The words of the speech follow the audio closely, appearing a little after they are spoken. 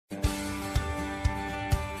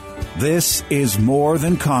This is More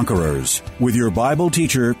Than Conquerors with your Bible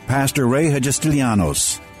teacher, Pastor Ray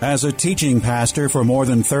Hagestilianos. As a teaching pastor for more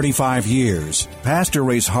than 35 years, Pastor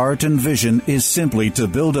Ray's heart and vision is simply to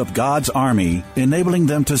build up God's army, enabling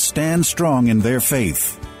them to stand strong in their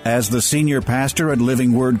faith. As the senior pastor at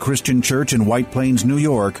Living Word Christian Church in White Plains, New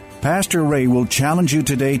York, Pastor Ray will challenge you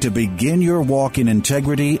today to begin your walk in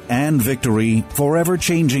integrity and victory, forever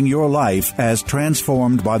changing your life as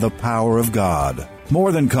transformed by the power of God.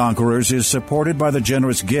 More Than Conquerors is supported by the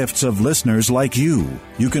generous gifts of listeners like you.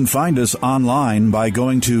 You can find us online by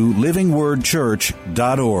going to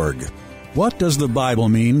livingwordchurch.org. What does the Bible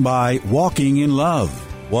mean by walking in love?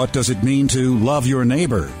 What does it mean to love your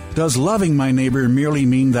neighbor? Does loving my neighbor merely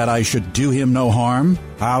mean that I should do him no harm?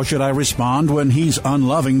 How should I respond when he's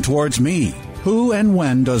unloving towards me? Who and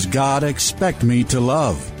when does God expect me to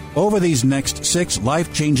love? Over these next 6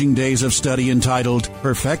 life-changing days of study entitled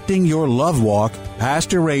Perfecting Your Love Walk,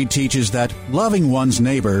 Pastor Ray teaches that loving one's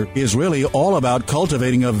neighbor is really all about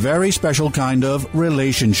cultivating a very special kind of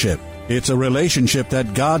relationship. It's a relationship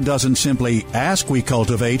that God doesn't simply ask we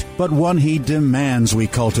cultivate, but one He demands we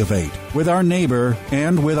cultivate, with our neighbor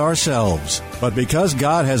and with ourselves. But because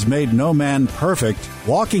God has made no man perfect,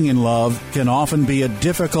 walking in love can often be a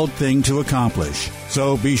difficult thing to accomplish.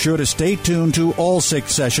 So be sure to stay tuned to all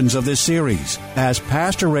 6 sessions of this series, as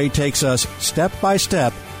Pastor Ray takes us step by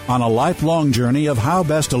step on a lifelong journey of how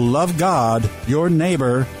best to love God, your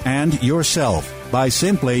neighbor, and yourself by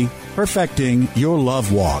simply perfecting your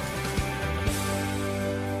love walk.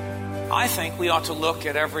 I think we ought to look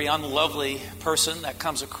at every unlovely person that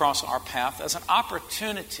comes across our path as an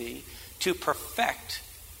opportunity to perfect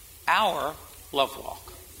our love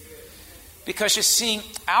walk. Because you see,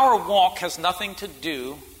 our walk has nothing to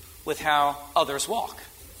do with how others walk.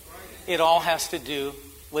 It all has to do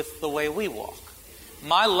with the way we walk.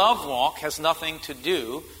 My love walk has nothing to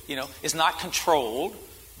do, is not controlled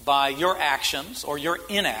by your actions or your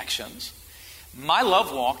inactions. My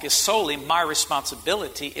love walk is solely my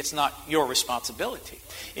responsibility. It's not your responsibility.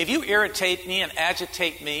 If you irritate me and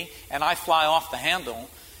agitate me and I fly off the handle,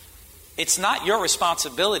 it's not your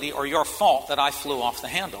responsibility or your fault that I flew off the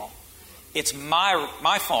handle. It's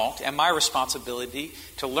my fault and my responsibility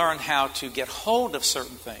to learn how to get hold of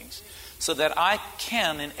certain things so that I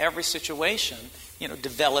can, in every situation,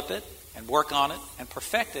 develop it and work on it and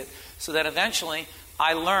perfect it so that eventually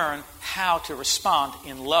I learn how to respond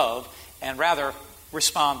in love and rather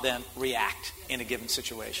respond than react in a given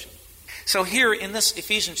situation. So here in this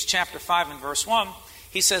Ephesians chapter 5 and verse 1,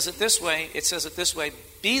 it says it this way,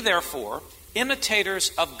 be therefore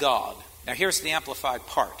imitators of God. Now here's the amplified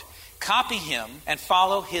part. Copy Him and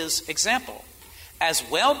follow His example. As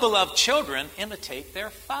well-beloved children, imitate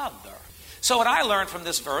their Father. So what I learned from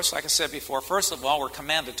this verse, like I said before, first of all, we're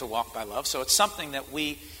commanded to walk by love. So it's something that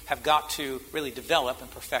we have got to really develop and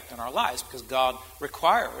perfect in our lives because God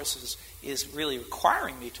requires, is really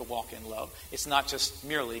requiring me to walk in love. It's not just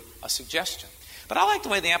merely a suggestion. But I like the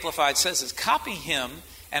way the Amplified says is copy Him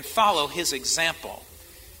and follow His example.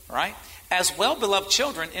 Right? As well-beloved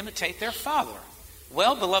children, imitate their Father.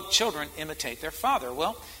 Well-beloved children imitate their Father.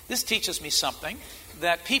 Well, this teaches me something,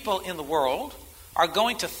 that people in the world are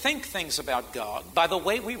going to think things about God by the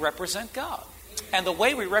way we represent God. And the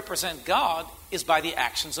way we represent God is by the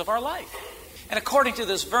actions of our life. And according to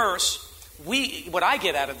this verse, what I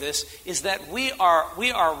get out of this is that we are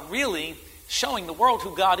really showing the world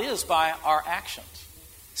who God is by our actions.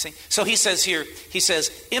 See? So he says here,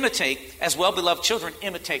 imitate, as well-beloved children,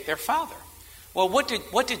 imitate their Father. Well,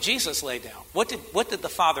 what did Jesus lay down? What did the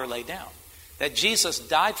Father lay down? That Jesus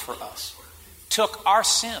died for us, took our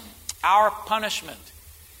sin, our punishment.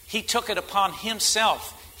 He took it upon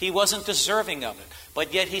Himself. He wasn't deserving of it,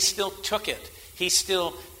 but yet He still took it. He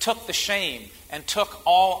still took the shame and took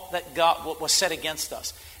all that God was set against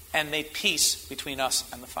us and made peace between us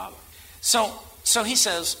and the Father. So He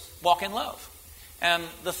says, walk in love. And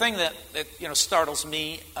the thing that startles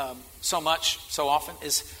me so much, so often,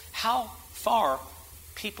 is how far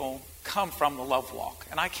people come from the love walk.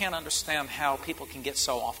 And I can't understand how people can get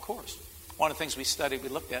so off course. One of the things we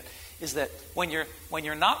looked at, is that when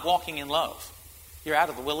you're not walking in love, you're out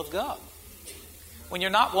of the will of God. When you're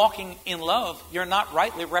not walking in love, you're not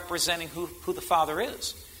rightly representing who the Father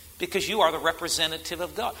is, because you are the representative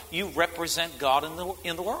of God. You represent God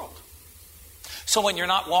in the world. So when you're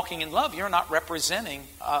not walking in love, you're not representing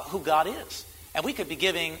who God is. And we could be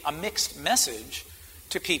giving a mixed message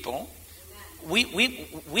to people.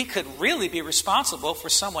 We could really be responsible for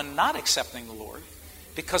someone not accepting the Lord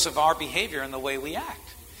because of our behavior and the way we act.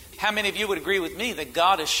 How many of you would agree with me that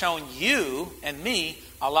God has shown you and me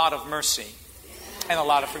a lot of mercy and a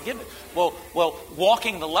lot of forgiveness. Well,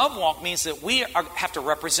 walking the love walk means that we have to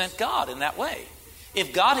represent God in that way.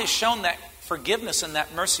 If God has shown that forgiveness and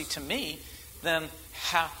that mercy to me, then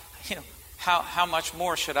how much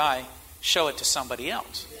more should I show it to somebody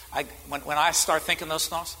else? When I start thinking those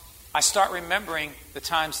thoughts, I start remembering the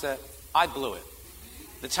times that I blew it,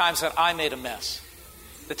 the times that I made a mess,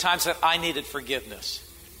 the times that I needed forgiveness,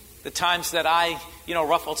 the times that I,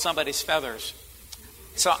 ruffled somebody's feathers.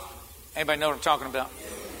 So, anybody know what I'm talking about?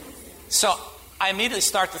 So, I immediately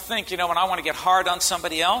start to think, when I want to get hard on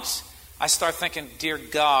somebody else, I start thinking, dear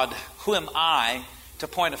God, who am I to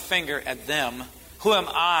point a finger at them? Who am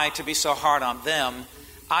I to be so hard on them?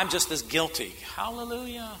 I'm just as guilty.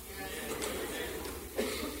 Hallelujah.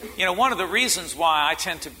 One of the reasons why I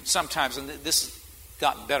tend to sometimes, and this has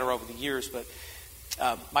gotten better over the years, but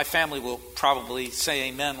my family will probably say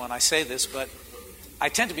amen when I say this, but I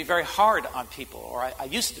tend to be very hard on people, or I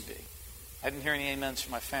used to be. I didn't hear any amens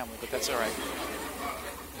from my family, but that's all right.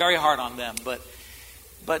 Very hard on them. But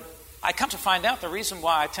I come to find out the reason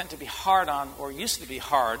why I tend to be hard on, or used to be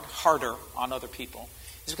harder on other people,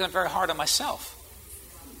 is because I'm very hard on myself.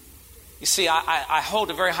 You see, I hold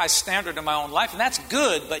a very high standard in my own life, and that's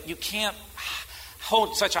good, but you can't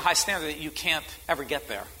hold such a high standard that you can't ever get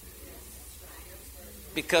there.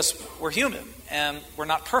 Because we're human, and we're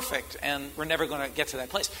not perfect, and we're never going to get to that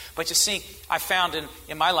place. But you see, I found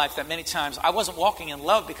in my life that many times I wasn't walking in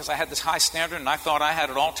love because I had this high standard, and I thought I had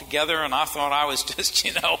it all together, and I thought I was just,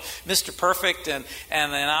 Mr. Perfect, and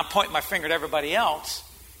then I point my finger at everybody else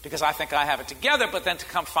because I think I have it together, but then to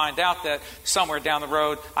come find out that somewhere down the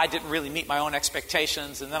road I didn't really meet my own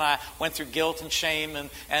expectations, and then I went through guilt and shame,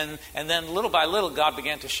 and then little by little God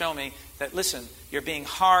began to show me that, listen, you're being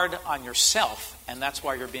hard on yourself, and that's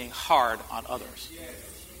why you're being hard on others.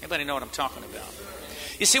 Anybody know what I'm talking about?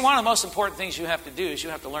 You see, one of the most important things you have to do is you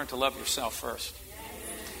have to learn to love yourself first.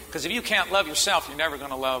 Because if you can't love yourself, you're never going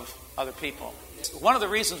to love other people. One of the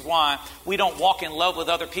reasons why we don't walk in love with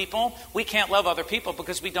other people, we can't love other people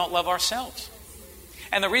because we don't love ourselves.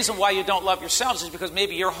 And the reason why you don't love yourselves is because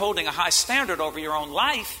maybe you're holding a high standard over your own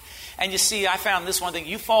life. And you see, I found this one thing.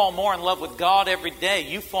 You fall more in love with God every day.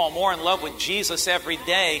 You fall more in love with Jesus every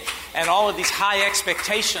day. And all of these high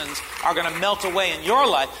expectations are going to melt away in your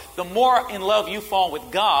life. The more in love you fall with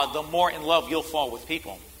God, the more in love you'll fall with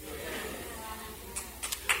people.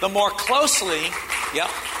 The more closely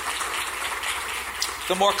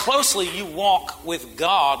you walk with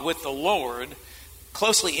God, with the Lord,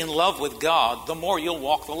 closely in love with God, the more you'll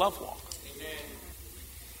walk the love walk.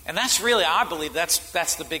 And that's really, I believe,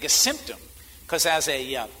 that's the biggest symptom. Because as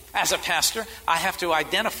a pastor, I have to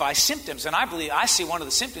identify symptoms. And I see one of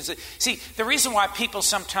the symptoms. See, the reason why people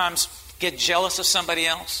sometimes get jealous of somebody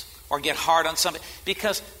else or get hard on somebody,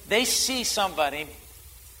 because they see somebody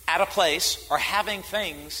at a place or having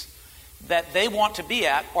things that they want to be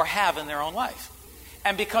at or have in their own life.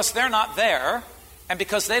 And because they're not there, and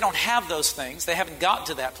because they don't have those things, they haven't gotten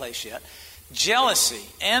to that place yet, jealousy,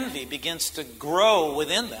 envy begins to grow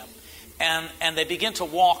within them. And they begin to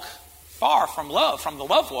walk far from the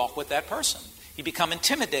love walk with that person. You become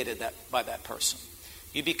intimidated by that person.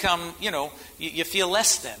 You become, you feel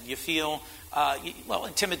less than. You feel,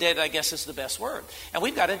 intimidated, I guess, is the best word. And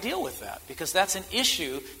we've got to deal with that because that's an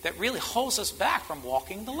issue that really holds us back from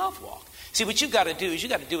walking the love walk. See, what you've got to do is you've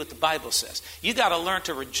got to do what the Bible says. You've got to learn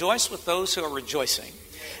to rejoice with those who are rejoicing.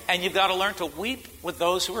 And you've got to learn to weep with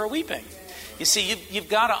those who are weeping. You see, you've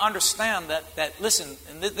got to understand that listen,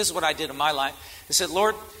 and this is what I did in my life. I said,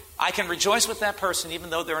 Lord, I can rejoice with that person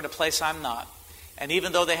even though they're in a place I'm not. And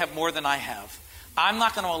even though they have more than I have. I'm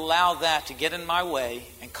not going to allow that to get in my way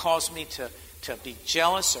and cause me to be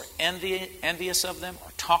jealous or envious of them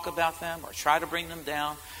or talk about them or try to bring them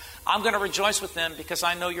down. I'm going to rejoice with them because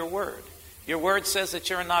I know your word. Your word says that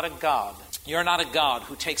you're not a God. You're not a God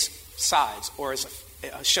who takes sides or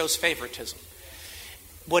shows favoritism.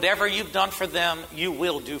 Whatever you've done for them, you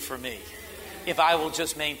will do for me if I will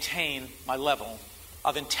just maintain my level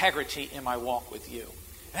of integrity in my walk with you.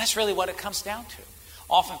 And that's really what it comes down to.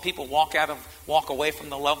 Often people walk away from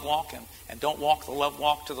the love walk and don't walk the love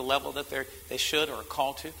walk to the level that they should or are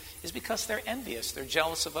called to, is because they're envious. They're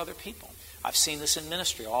jealous of other people. I've seen this in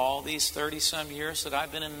ministry. All these 30-some years that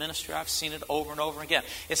I've been in ministry, I've seen it over and over again.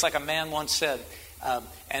 It's like a man once said,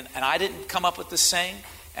 and I didn't come up with this saying,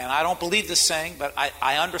 and I don't believe this saying, but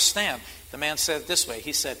I understand. The man said it this way.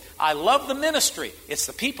 He said, I love the ministry. It's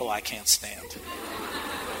the people I can't stand.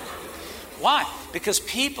 Why? Because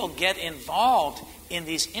people get involved in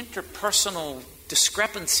these interpersonal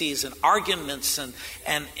discrepancies and arguments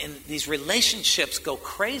and these relationships go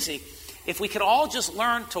crazy. if we could all just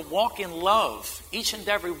learn to walk in love, each and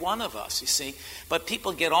every one of us, you see. But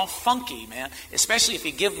people get all funky, man, especially if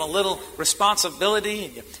you give them a little responsibility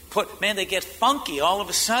and you put, they get funky all of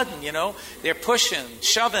a sudden, you know. They're pushing,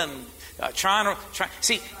 shoving, trying.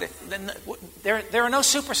 See, there are no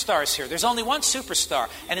superstars here. There's only one superstar,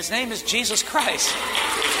 and his name is Jesus Christ,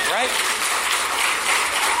 right?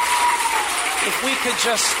 If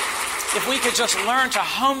we could just learn to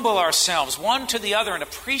humble ourselves one to the other and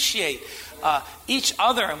appreciate each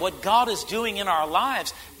other and what God is doing in our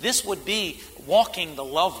lives, this would be walking the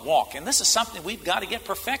love walk. And this is something we've got to get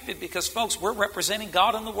perfected because, folks, we're representing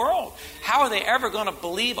God in the world. How are they ever going to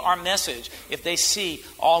believe our message if they see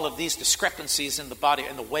all of these discrepancies in the body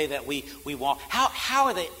and the way that we walk? How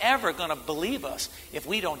are they ever going to believe us if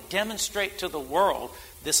we don't demonstrate to the world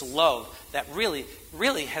this love that really,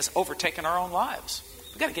 really has overtaken our own lives?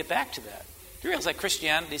 We've got to get back to that. Do you realize that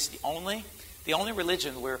Christianity is the only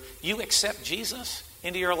religion where you accept Jesus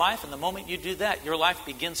into your life, and the moment you do that, your life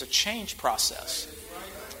begins a change process.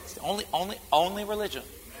 It's the only religion.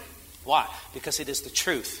 Why? Because it is the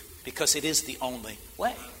truth. Because it is the only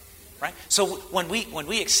way. Right? So when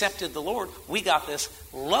we accepted the Lord, we got this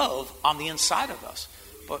love on the inside of us.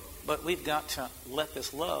 But we've got to let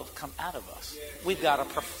this love come out of us. We've got to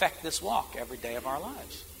perfect this walk every day of our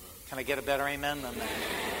lives. Can I get a better amen than that?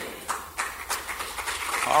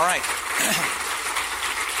 All right.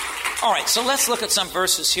 All right, so let's look at some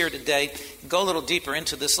verses here today. Go a little deeper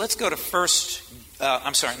into this. Let's go to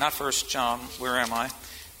not First John. Where am I?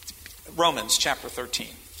 Romans chapter 13.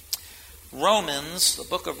 Romans, the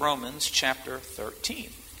book of Romans, chapter 13.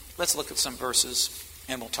 Let's look at some verses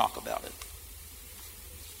and we'll talk about it.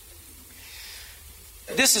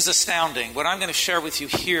 This is astounding. What I'm going to share with you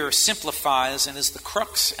here simplifies and is the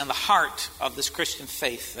crux and the heart of this Christian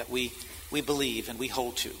faith that we believe and we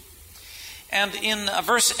hold to. And in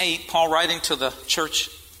verse 8, Paul, writing to the church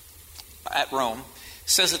at Rome,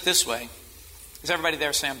 says it this way. Is everybody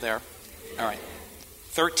there? Say I'm there. All right.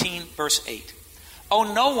 13, verse 8.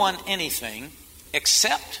 Owe no one anything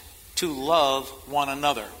except to love one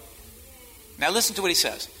another. Now listen to what he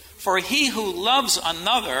says. For he who loves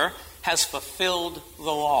another has fulfilled the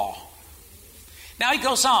law. Now he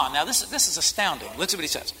goes on. Now this is astounding. Listen to what he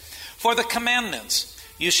says. For the commandments,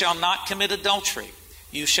 you shall not commit adultery.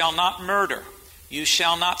 You shall not murder. You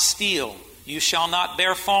shall not steal. You shall not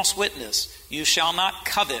bear false witness. You shall not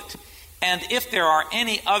covet. And if there are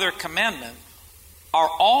any other commandment, are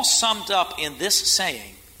all summed up in this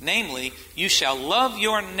saying, namely, you shall love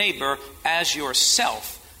your neighbor as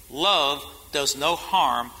yourself. Love does no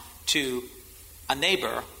harm to a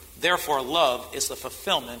neighbor. Therefore, love is the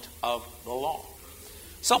fulfillment of the law.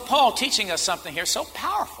 So Paul teaching us something here so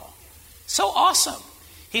powerful, so awesome.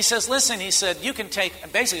 He says, listen, he said, you can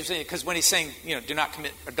take, basically, because when he's saying, do not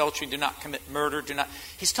commit adultery, do not commit murder,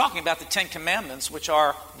 he's talking about the 10 Commandments, which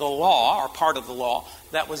are the law, or part of the law,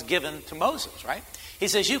 that was given to Moses, right? He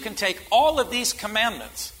says, you can take all of these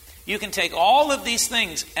commandments, you can take all of these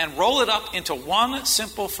things and roll it up into one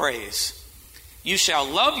simple phrase. You shall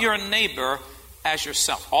love your neighbor as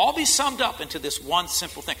yourself. All be summed up into this one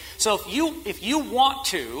simple thing. So if you want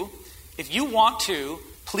to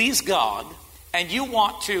please God, and you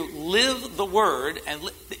want to live the word, and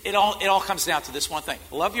it all comes down to this one thing.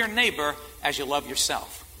 Love your neighbor as you love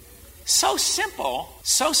yourself. So simple.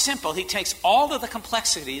 He takes all of the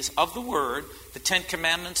complexities of the word, the 10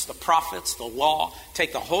 Commandments, the prophets, the law,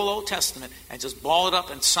 take the whole Old Testament and just ball it up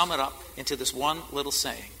and sum it up into this one little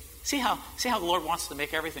saying. See how the Lord wants to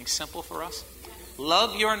make everything simple for us?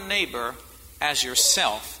 Love your neighbor as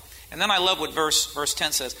yourself. And then I love what verse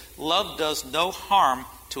 10 says. Love does no harm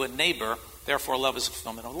to a neighbor. Therefore, love is a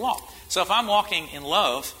fulfillment of the law. So if I'm walking in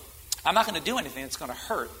love, I'm not going to do anything that's going to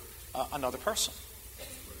hurt another person.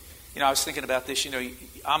 I was thinking about this.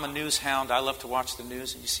 I'm a news hound. I love to watch the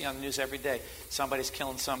news. And you see on the news every day, somebody's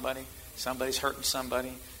killing somebody. Somebody's hurting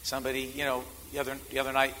somebody. Somebody, the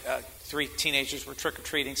other night, 3 teenagers were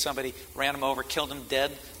trick-or-treating. Somebody ran them over, killed them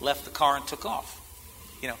dead, left the car and took off.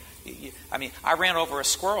 I ran over a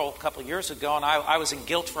squirrel a couple of years ago, and I was in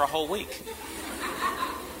guilt for a whole week.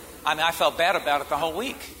 I felt bad about it the whole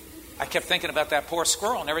week. I kept thinking about that poor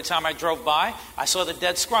squirrel, and every time I drove by, I saw the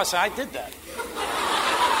dead squirrel. So I did that.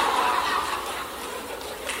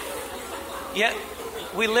 Yet,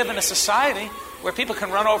 we live in a society where people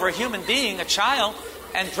can run over a human being, a child,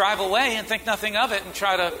 and drive away and think nothing of it and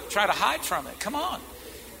try to hide from it. Come on.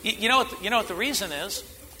 You know what the reason is?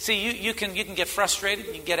 See, you can get frustrated,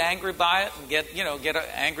 you can get angry by it, and get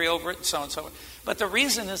angry over it, and so on and so forth. But the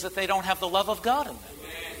reason is that they don't have the love of God in them.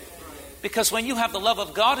 Because when you have the love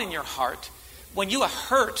of God in your heart, when you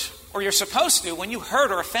hurt, or you're supposed to, when you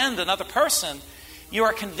hurt or offend another person, you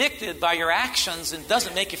are convicted by your actions and it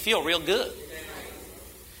doesn't make you feel real good.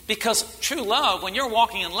 Because true love, when you're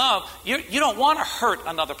walking in love, you don't want to hurt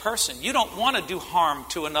another person. You don't want to do harm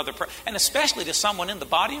to another person, and especially to someone in the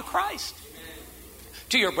body of Christ.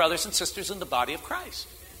 To your brothers and sisters in the body of Christ.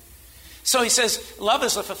 So he says, love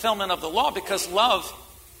is the fulfillment of the law, because love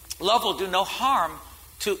will do no harm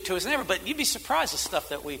to his neighbor. But you'd be surprised the stuff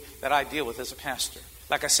that I deal with as a pastor.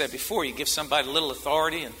 Like I said before, you give somebody a little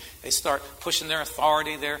authority and they start pushing their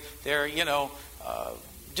authority. They're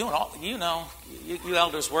doing all, you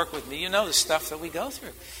elders work with me. You know the stuff that we go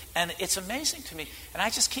through. And it's amazing to me. And I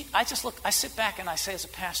sit back and I say as a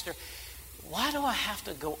pastor, why do I have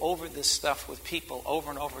to go over this stuff with people over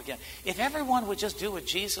and over again? If everyone would just do what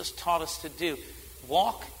Jesus taught us to do,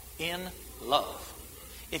 walk in love.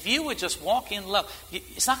 If you would just walk in love,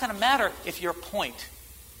 it's not going to matter if your point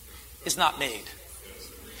is not made.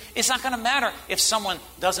 It's not going to matter if someone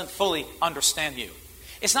doesn't fully understand you.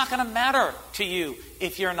 It's not going to matter to you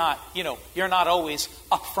if you're not always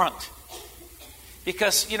upfront.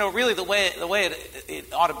 Because, really the way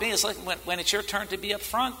it ought to be is like when it's your turn to be up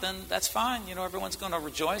front, then that's fine. Everyone's going to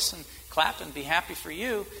rejoice and clap and be happy for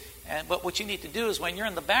you. But what you need to do is when you're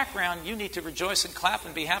in the background, you need to rejoice and clap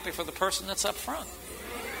and be happy for the person that's up front.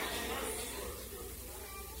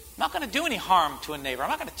 I'm not going to do any harm to a neighbor. I'm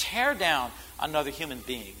not going to tear down another human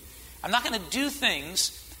being. I'm not going to do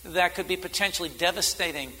things that could be potentially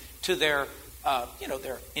devastating to their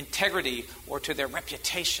integrity or to their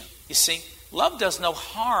reputation. You see? Love does no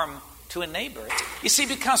harm to a neighbor. You see,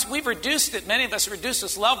 because we've reduced it, many of us reduce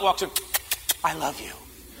this love walk to, I love you.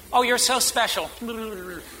 Oh, you're so special.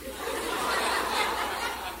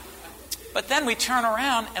 But then we turn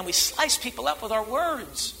around and we slice people up with our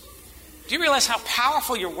words. Do you realize how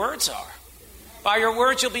powerful your words are? By your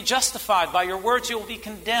words you'll be justified. By your words you'll be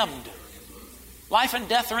condemned. Life and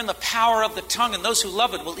death are in the power of the tongue, and those who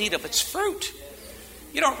love it will eat of its fruit.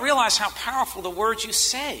 You don't realize how powerful the words you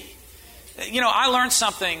say. I learned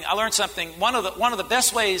something. One of the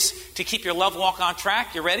best ways to keep your love walk on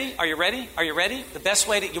track. You ready? Are you ready? Are you ready? The best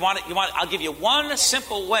way that you want it. I'll give you one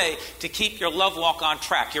simple way to keep your love walk on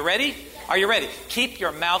track. You ready? Are you ready? Keep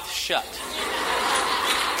your mouth shut.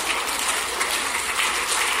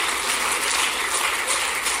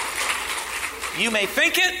 You may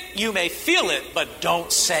think it, you may feel it, but don't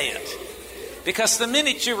say it. Because the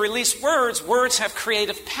minute you release words have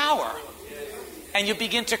creative power. And you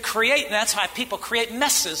begin to create, and that's why people create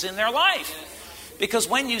messes in their life. Because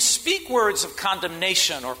when you speak words of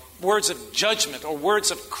condemnation or words of judgment or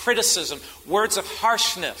words of criticism, words of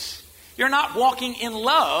harshness, you're not walking in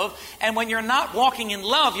love. And when you're not walking in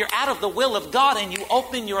love, you're out of the will of God and you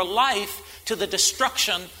open your life to the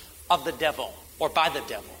destruction of the devil or by the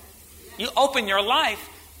devil. You open your life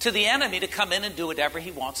to the enemy to come in and do whatever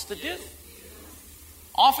he wants to do.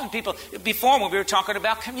 Often people, before when we were talking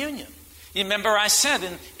about communion, you remember I said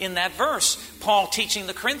in that verse, Paul teaching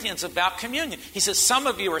the Corinthians about communion. He says, some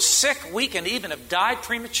of you are sick, weak, and even have died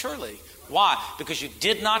prematurely. Why? Because you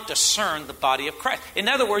did not discern the body of Christ. In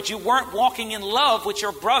other words, you weren't walking in love with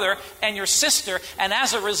your brother and your sister, and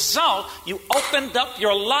as a result, you opened up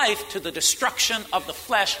your life to the destruction of the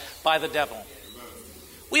flesh by the devil.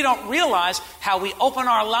 We don't realize how we open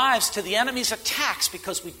our lives to the enemy's attacks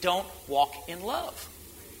because we don't walk in love.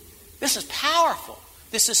 This is powerful.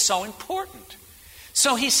 This is so important.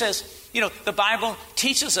 So he says, the Bible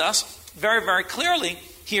teaches us very, very clearly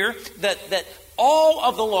here that all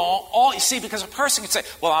of the law, because a person can say,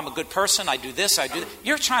 well, I'm a good person, I do this, I do that.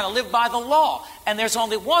 You're trying to live by the law. And there's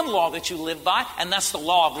only one law that you live by, and that's the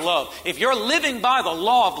law of love. If you're living by the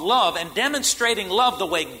law of love and demonstrating love the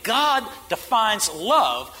way God defines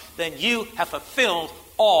love, then you have fulfilled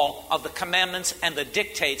all of the commandments and the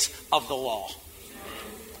dictates of the law.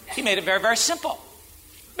 He made it very, very simple.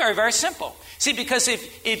 Very, very simple. See, because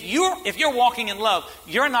if you're walking in love,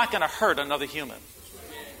 you're not going to hurt another human.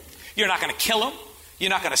 You're not going to kill them. You're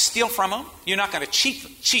not going to steal from them. You're not going to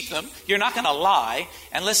cheat them. You're not going to lie.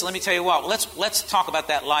 And listen, let me tell you what. Let's talk about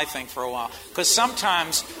that lie thing for a while. Because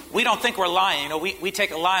sometimes we don't think we're lying. We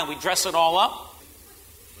take a lie and we dress it all up.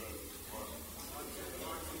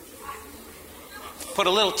 Put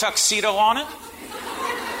a little tuxedo on it.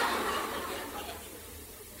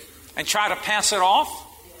 And try to pass it off.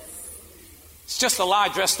 It's just a lie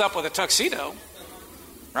dressed up with a tuxedo,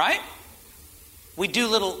 right? We do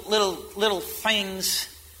little things,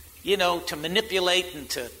 to manipulate and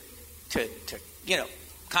to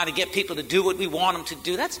kind of get people to do what we want them to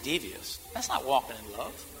do. That's devious. That's not walking in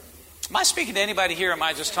love. Am I speaking to anybody here or am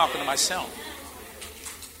I just talking to myself?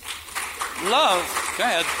 Love, go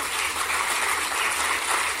ahead.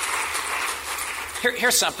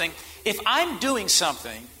 Here's something. If I'm doing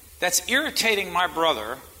something that's irritating my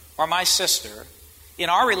brother or my sister in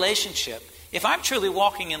our relationship, if I'm truly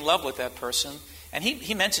walking in love with that person, and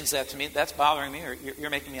he mentions that to me, that's bothering me, or you're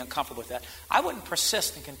making me uncomfortable with that, I wouldn't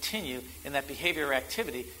persist and continue in that behavior or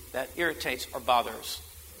activity that irritates or bothers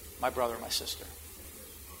my brother or my sister.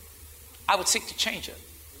 I would seek to change it,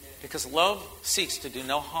 because love seeks to do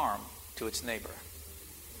no harm to its neighbor.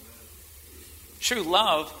 True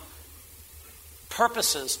love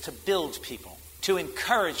purposes to build people, to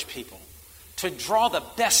encourage people, to draw the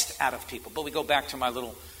best out of people. But we go back to my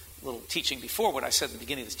little teaching before. What I said at the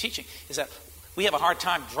beginning of this teaching is that we have a hard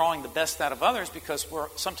time drawing the best out of others because we're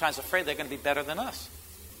sometimes afraid they're going to be better than us.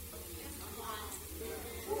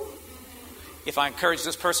 If I encourage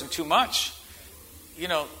this person too much,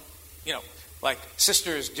 like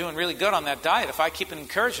sister is doing really good on that diet. If I keep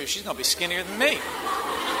encouraging her, she's going to be skinnier than me.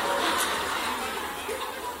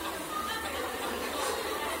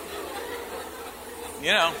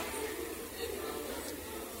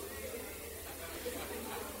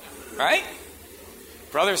 Right?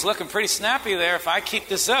 Brother's looking pretty snappy there. If I keep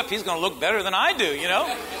this up, he's going to look better than I do,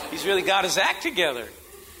 He's really got his act together.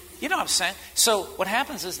 You know what I'm saying? So what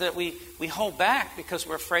happens is that we hold back because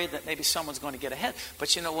we're afraid that maybe someone's going to get ahead.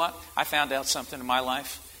 But you know what? I found out something in my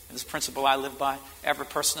life, and this principle I live by. Every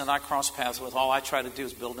person that I cross paths with, all I try to do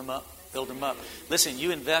is build them up. Build them up. Listen,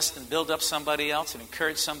 you invest and build up somebody else and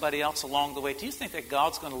encourage somebody else along the way. Do you think that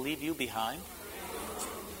God's going to leave you behind?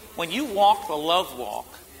 When you walk the love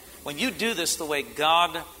walk, when you do this the way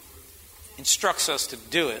God instructs us to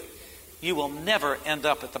do it, you will never end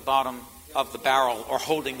up at the bottom of the barrel or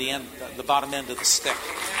holding the bottom end of the stick.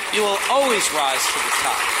 You will always rise to the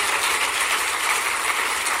top.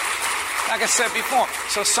 Like I said before,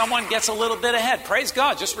 so someone gets a little bit ahead. Praise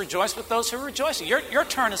God. Just rejoice with those who are rejoicing. Your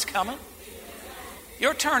turn is coming.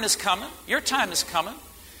 Your turn is coming. Your time is coming.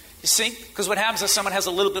 You see? Because what happens is someone has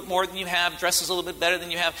a little bit more than you have, dresses a little bit better than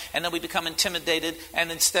you have, and then we become intimidated, and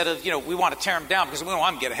instead of, we want to tear them down because we don't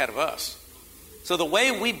want them to get ahead of us. So the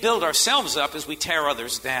way we build ourselves up is we tear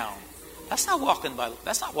others down. That's not walking in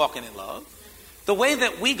love. The way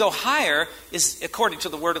that we go higher is, according to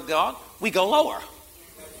the Word of God, we go lower.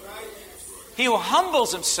 He who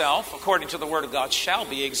humbles himself, according to the Word of God, shall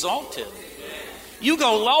be exalted. You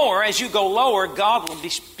go lower. As you go lower, God will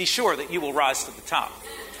be sure that you will rise to the top.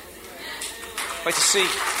 But you see,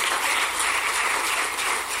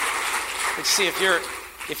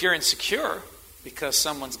 if you're insecure because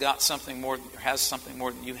someone's got something more, or has something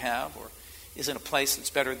more than you have, or is in a place that's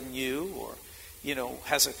better than you, or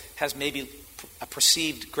has maybe a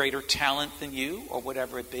perceived greater talent than you, or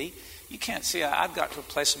whatever it be, you can't see. I've got to a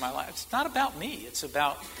place in my life. It's not about me. It's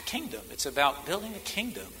about the kingdom. It's about building a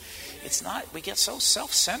kingdom. It's not. We get so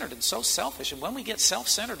self-centered and so selfish, and when we get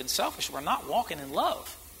self-centered and selfish, we're not walking in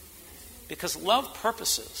love. Because love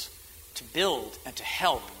purposes to build and to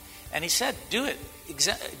help. And he said, do it.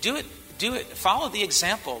 Follow the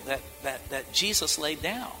example that Jesus laid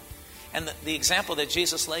down. And the example that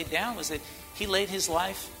Jesus laid down was that he laid his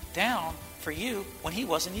life down for you when he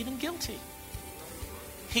wasn't even guilty.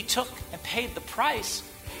 He took and paid the price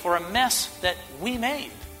for a mess that we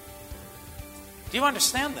made. Do you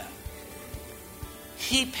understand that?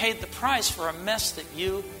 He paid the price for a mess that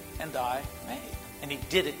you and I made. And he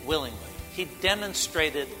did it willingly. He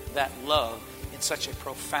demonstrated that love in such a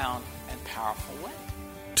profound and powerful way.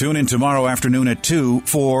 Tune in tomorrow afternoon at 2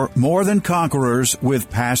 for More Than Conquerors with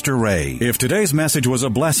Pastor Ray. If today's message was a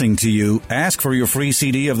blessing to you, ask for your free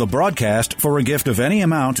CD of the broadcast for a gift of any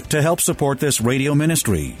amount to help support this radio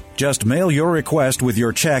ministry. Just mail your request with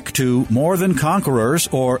your check to More Than Conquerors,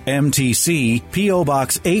 or MTC, P.O.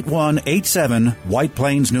 Box 8187, White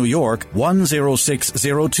Plains, New York,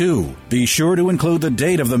 10602. Be sure to include the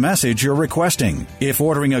date of the message you're requesting. If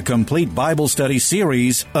ordering a complete Bible study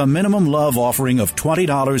series, a minimum love offering of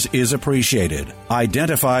 $20 is appreciated.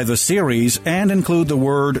 Identify the series and include the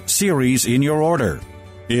word series in your order.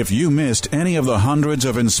 If you missed any of the hundreds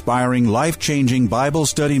of inspiring, life-changing Bible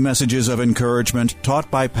study messages of encouragement taught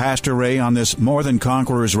by Pastor Ray on this More Than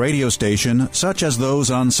Conquerors radio station, such as those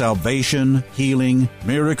on salvation, healing,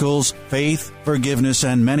 miracles, faith, forgiveness,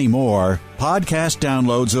 and many more, podcast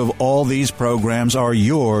downloads of all these programs are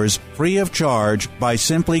yours free of charge by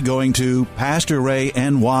simply going to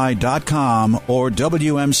PastorRayNY.com or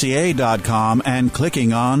WMCA.com and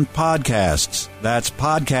clicking on Podcasts. That's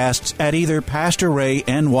podcasts at either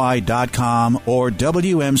PastorRayNY.com or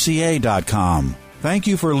WMCA.com. Thank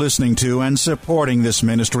you for listening to and supporting this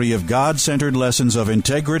ministry of God-centered lessons of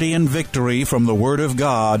integrity and victory from the Word of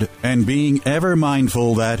God, and being ever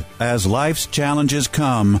mindful that, as life's challenges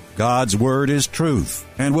come, God's Word is truth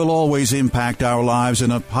and will always impact our lives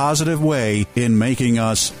in a positive way in making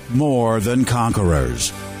us more than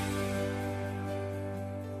conquerors.